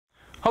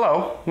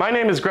Hello, my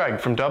name is Greg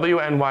from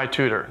WNY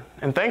Tutor,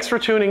 and thanks for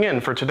tuning in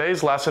for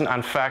today's lesson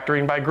on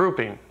factoring by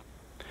grouping.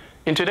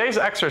 In today's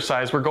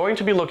exercise, we're going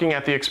to be looking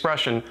at the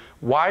expression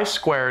y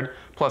squared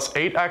plus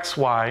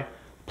 8xy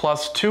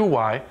plus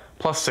 2y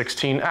plus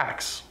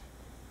 16x.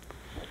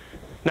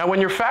 Now,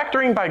 when you're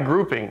factoring by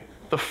grouping,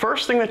 the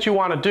first thing that you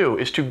want to do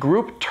is to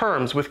group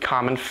terms with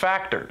common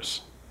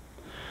factors.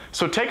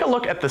 So take a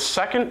look at the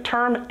second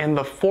term and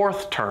the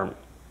fourth term.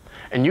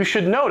 And you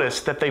should notice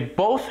that they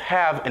both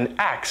have an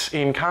x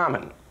in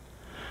common.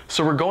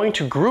 So we're going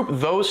to group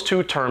those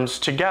two terms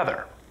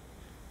together.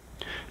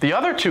 The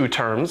other two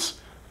terms,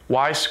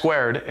 y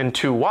squared and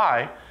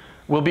 2y,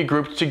 will be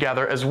grouped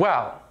together as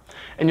well.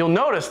 And you'll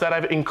notice that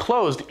I've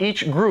enclosed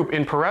each group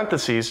in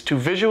parentheses to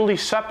visually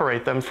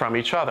separate them from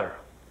each other.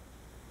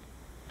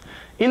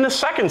 In the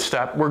second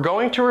step, we're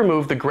going to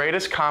remove the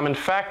greatest common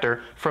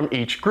factor from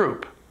each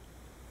group.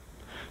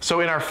 So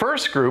in our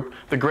first group,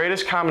 the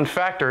greatest common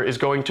factor is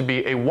going to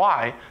be a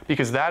y,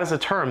 because that is a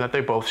term that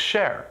they both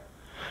share.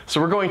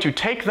 So we're going to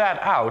take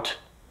that out,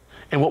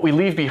 and what we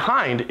leave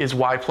behind is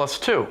y plus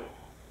 2.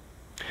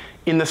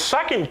 In the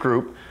second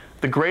group,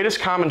 the greatest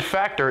common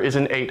factor is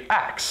an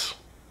 8x.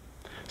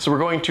 So we're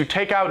going to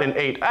take out an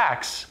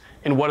 8x,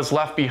 and what is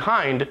left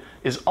behind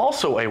is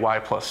also a y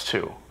plus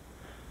 2.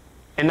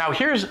 And now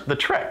here's the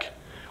trick.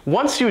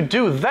 Once you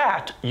do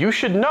that, you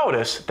should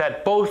notice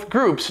that both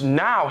groups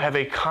now have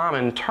a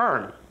common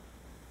term.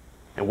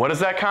 And what is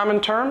that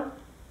common term?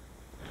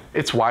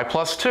 It's y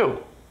plus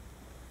 2.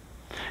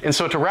 And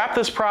so to wrap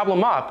this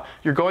problem up,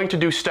 you're going to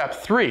do step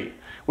 3,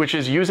 which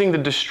is using the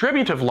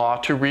distributive law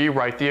to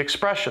rewrite the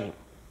expression.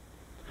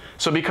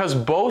 So because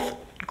both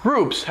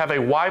groups have a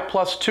y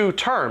plus 2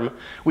 term,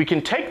 we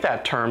can take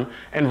that term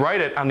and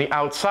write it on the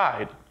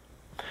outside.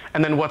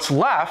 And then what's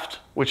left,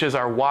 which is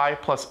our y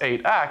plus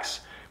 8x,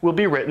 will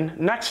be written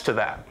next to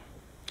that.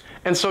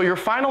 And so your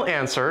final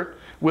answer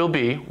will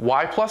be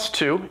y plus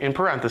 2 in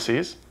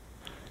parentheses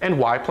and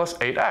y plus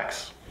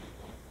 8x.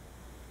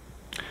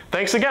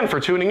 Thanks again for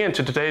tuning in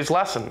to today's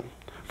lesson.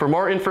 For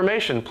more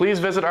information, please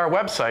visit our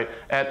website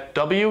at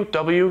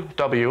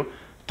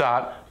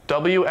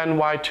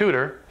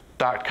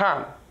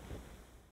www.wnytutor.com.